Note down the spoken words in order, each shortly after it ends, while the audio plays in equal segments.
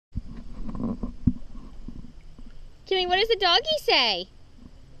Kimmy, what does the doggy say?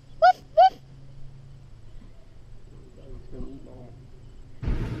 Woof, woof.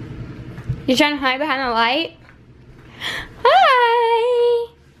 You're trying to hide behind the light?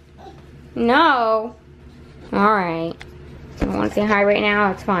 Hi! No. Alright. I don't want to say hi right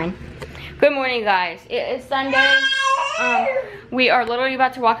now, it's fine. Good morning, guys. It is Sunday. We are literally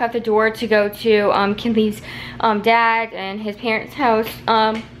about to walk out the door to go to Kinley's dad and his parents' house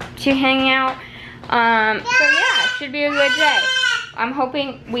to hang out. So yeah, it should be a good day. I'm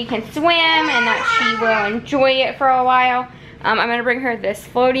hoping we can swim and that she will enjoy it for a while. I'm gonna bring her this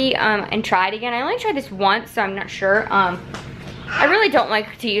floaty and try it again. I only tried this once, so I'm not sure. I really don't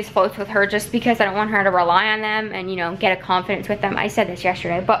like to use floats with her just because I don't want her to rely on them and, you know, get a confidence with them. I said this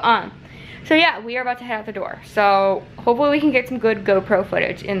yesterday, but so yeah, we are about to head out the door. So hopefully we can get some good GoPro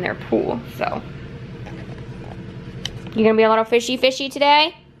footage in their pool. So you gonna be a little fishy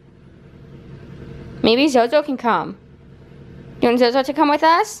today? Maybe Zozo can come. You want Zozo to come with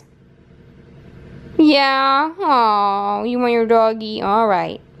us? Yeah. Oh, you want your doggy? All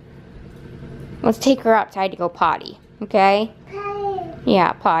right. Let's take her outside to go potty. Okay? Potty.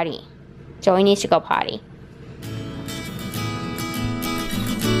 Yeah, potty. Joey needs to go potty.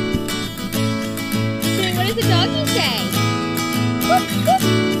 What does the doggy say? Woof,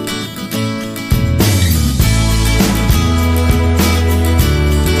 woof.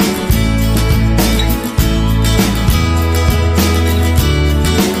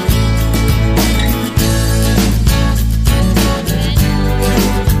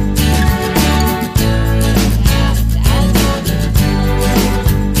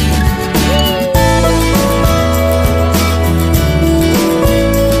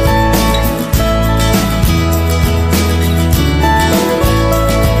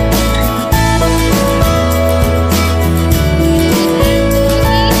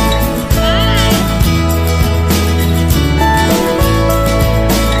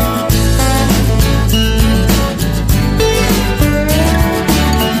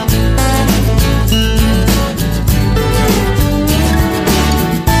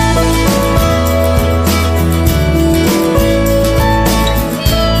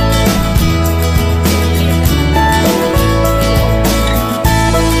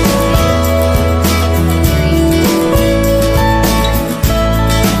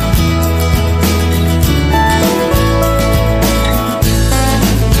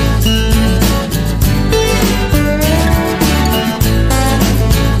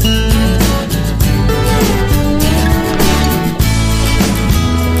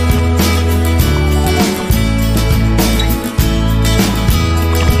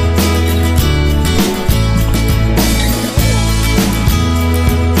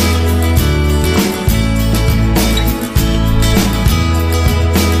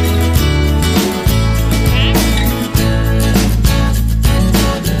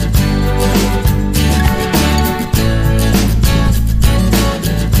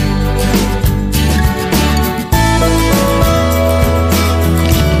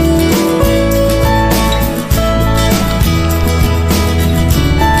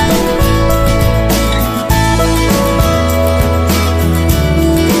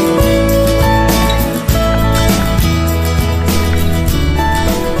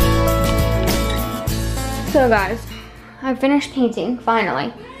 So guys, I finished painting,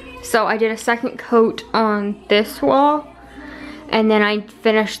 finally. So I did a second coat on this wall, and then I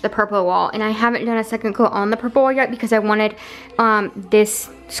finished the purple wall. And I haven't done a second coat on the purple wall yet because I wanted this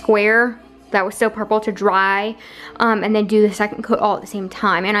square that was still purple to dry, and then do the second coat all at the same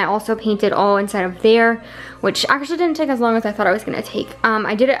time. And I also painted all inside of there, which actually didn't take as long as I thought it was gonna take.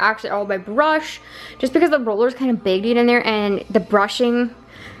 I did it actually all by brush, just because the roller's kind of big in there, and the brushing,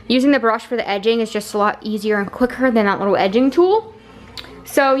 using the brush for the edging is just a lot easier and quicker than that little edging tool.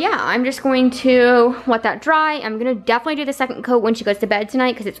 So yeah, I'm just going to let that dry. I'm gonna definitely do the second coat when she goes to bed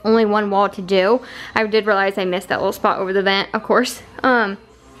tonight because it's only one wall to do. I did realize I missed that little spot over the vent, of course. And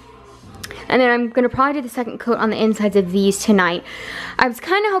then I'm gonna probably do the second coat on the insides of these tonight. I was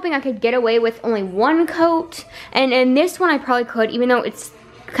kind of hoping I could get away with only one coat, and in this one I probably could, even though it's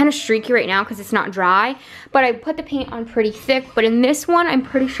kind of streaky right now because it's not dry, but I put the paint on pretty thick. But in this one, I'm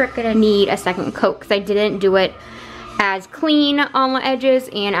pretty sure I'm gonna need a second coat because I didn't do it as clean on the edges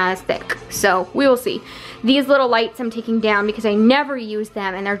and as thick. So we will see. These little lights I'm taking down because I never use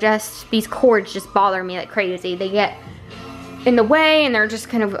them, and they're just, these cords just bother me like crazy. They get in the way and they're just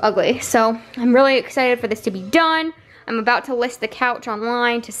kind of ugly. So I'm really excited for this to be done. I'm about to list the couch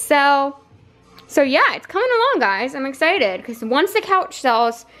online to sell. So yeah, it's coming along, guys. I'm excited because once the couch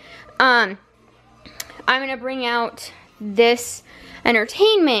sells, I'm gonna bring out this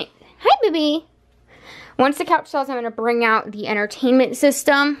entertainment. Hi, baby. Once the couch sells, I'm going to bring out the entertainment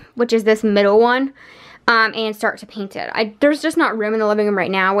system, which is this middle one, and start to paint it. There's just not room in the living room right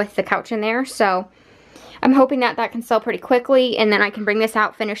now with the couch in there, so I'm hoping that that can sell pretty quickly, and then I can bring this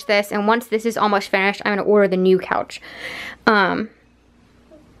out, finish this, and once this is almost finished, I'm going to order the new couch.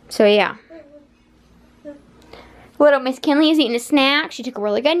 So yeah. Little Miss Kinley is eating a snack. She took a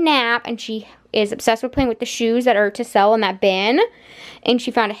really good nap, and she is obsessed with playing with the shoes that are to sell in that bin. And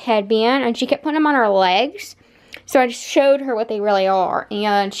she found a headband, and she kept putting them on her legs. So I just showed her what they really are,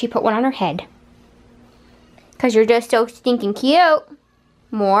 and she put one on her head. Because you're just so stinking cute.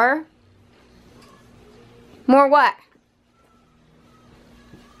 More? More what?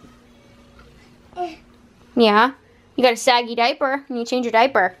 Yeah? You got a saggy diaper. You need to change your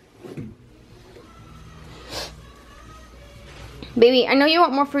diaper. Baby, I know you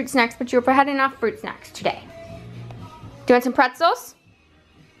want more fruit snacks, but you've had enough fruit snacks today. Do you want some pretzels?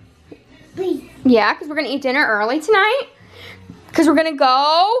 Please. Yeah, because we're going to eat dinner early tonight. Because we're going to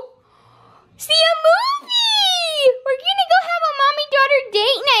go see a movie. We're going to go have a mommy-daughter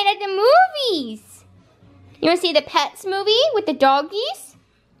date night at the movies. You want to see the Pets movie with the doggies?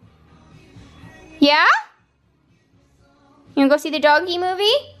 Yeah? You want to go see the doggy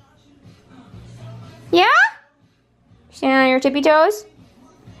movie? Yeah? Standing on your tippy toes?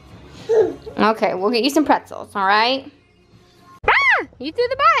 Okay, we'll get you some pretzels, alright? Ah! You threw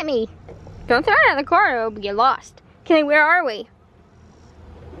the ball at me. Don't throw it in the car or you'll get lost. Kinley, where are we?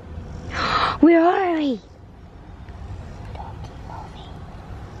 Where are we?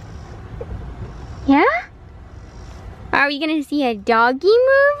 Yeah? Are we gonna see a doggy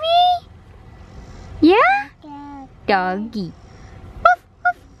movie? Yeah? Doggy. Woof,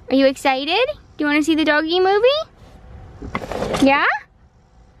 woof. Are you excited? Do you want to see the doggy movie? Yeah?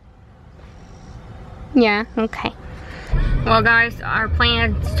 Yeah, okay. Well guys, our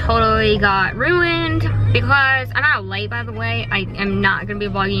plans totally got ruined because I'm out late, by the way. I am not gonna be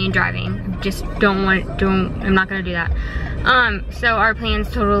vlogging and driving. Just I'm not gonna do that. So our plans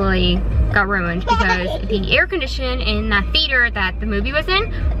totally got ruined because the air condition in that theater that the movie was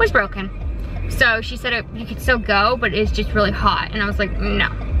in was broken. So she said you could still go, but it's just really hot. And I was like, no.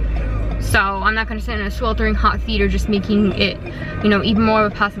 So I'm not gonna sit in a sweltering hot theater, just making it, you know, even more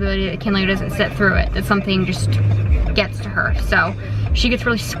of a possibility that Kinley doesn't sit through it, that something just gets to her. So she gets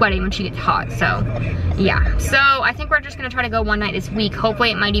really sweaty when she gets hot, so yeah. So I think we're just gonna try to go one night this week. Hopefully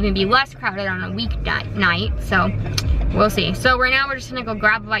it might even be less crowded on a night, so we'll see. So right now we're just gonna go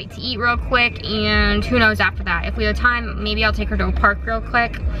grab a bite to eat real quick, and who knows after that. If we have time, maybe I'll take her to a park real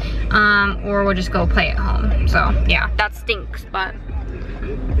quick, or we'll just go play at home. So yeah, that stinks, but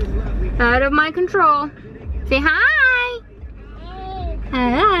out of my control. Say hi.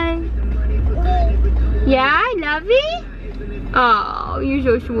 Hi. Yeah, Lovey? Oh, you're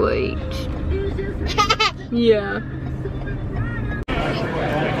so sweet. Yeah.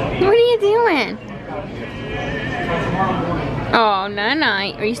 What are you doing? Oh,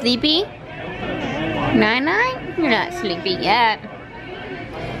 night-night. Are you sleepy? Night-night? You're not sleepy yet.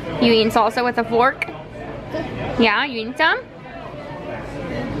 You eating salsa with a fork? Yeah, you eating some?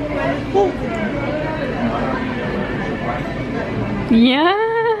 Yeah.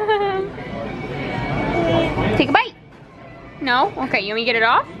 Take a bite. No? Okay, you want me to get it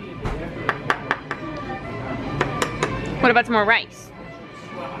off? What about some more rice?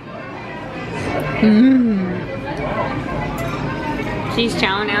 She's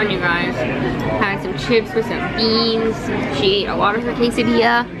chowing down, you guys. Had some chips with some beans. She ate a lot of her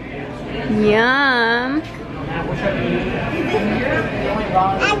quesadilla. Yum.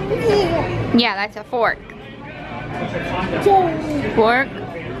 Yeah, that's a fork. Fork.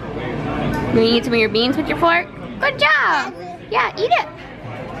 You want to eat some of your beans with your fork? Good job. Yeah, eat it.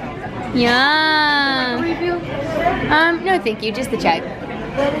 Yum. No thank you, just the chug.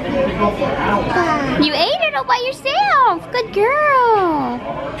 You ate it all by yourself. Good girl.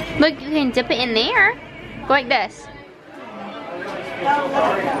 Look, you can dip it in there. Go like this.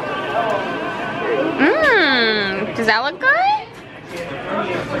 Mmm. Does that look good?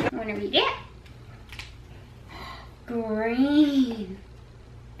 Want to read it? Green.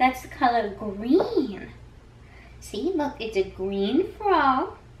 That's the color green. See, look, it's a green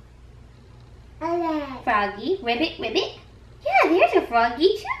frog. Froggy, ribbit, ribbit. Yeah, there's a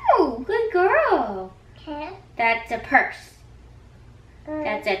froggy too. Good girl. Okay. That's a purse.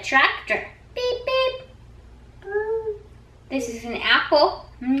 That's a tractor. Beep, beep. This is an apple.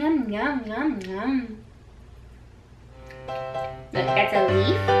 Yum, yum, yum, yum. Look, that's a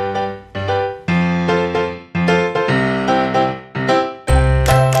leaf.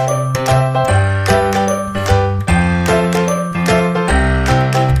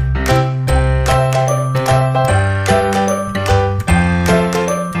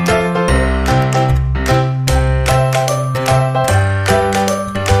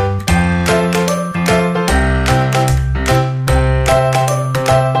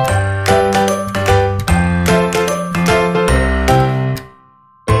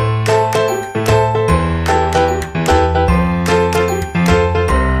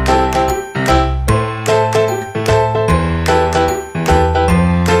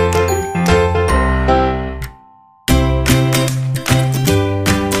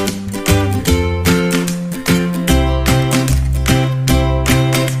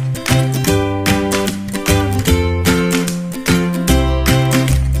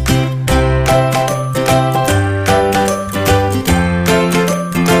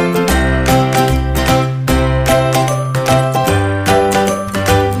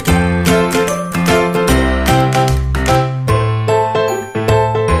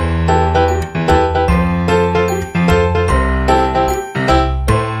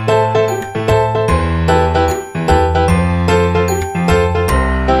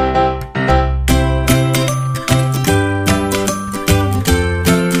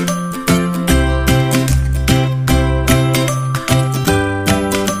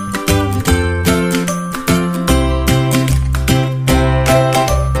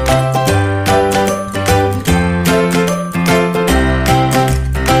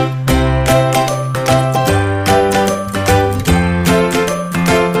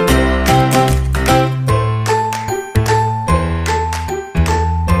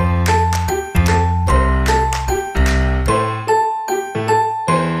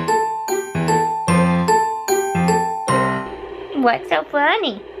 What's so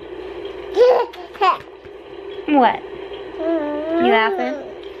funny? What? You laughing?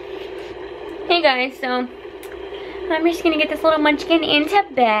 Hey guys, so I'm just gonna get this little munchkin into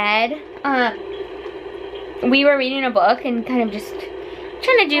bed. We were reading a book and kind of just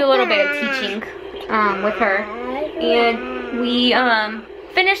trying to do a little bit of teaching with her. And we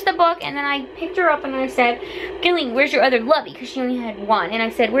finished the book, and then I picked her up and I said, Gilly, where's your other lovey? Because she only had one. And I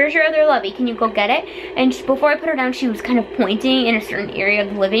said, where's your other lovey? Can you go get it? And before I put her down, she was kind of pointing in a certain area of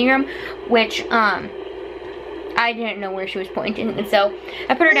the living room, which I didn't know where she was pointing. And so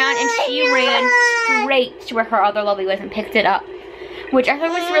I put her down and she ran straight to where her other lovey was and picked it up, which I thought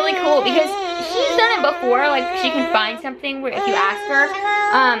was really cool because she's done it before. Like, she can find something where if you ask her.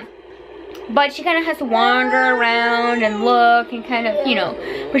 But she kind of has to wander around and look and kind of, you know,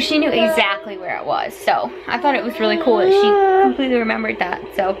 but she knew exactly where it was. So I thought it was really cool that she completely remembered that.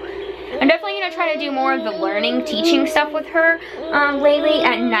 So I'm definitely going to try to do more of the learning, teaching stuff with her lately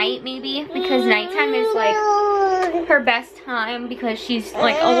at night maybe, because nighttime is like her best time because she's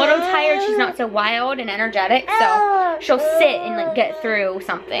like a little tired. She's not so wild and energetic, so she'll sit and like get through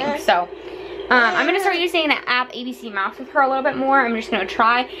something. So I'm going to start using the app ABC Mouse with her a little bit more. I'm just going to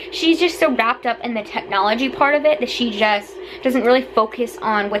try. She's just so wrapped up in the technology part of it that she just doesn't really focus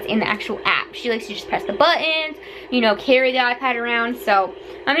on what's in the actual app. She likes to just press the buttons, you know, carry the iPad around. So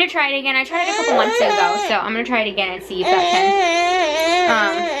I'm going to try it again. I tried it a couple months ago, so I'm going to try it again and see if that can,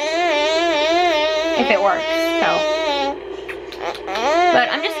 if it works. So. But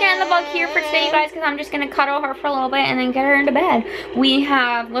I'm just getting the bug here for today, you guys, because I'm just going to cuddle her for a little bit and then get her into bed. We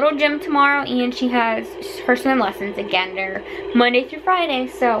have little gym tomorrow, and she has her swim lessons again. They're Monday through Friday,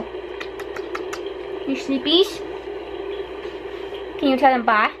 so. You sleepies? Can you tell them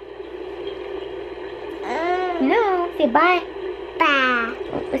bye? No, say bye. Bye.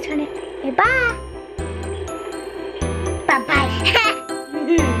 Oh, let's turn it. Say bye. Bye-bye.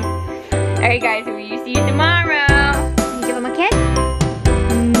 Alright, guys, we will see you tomorrow.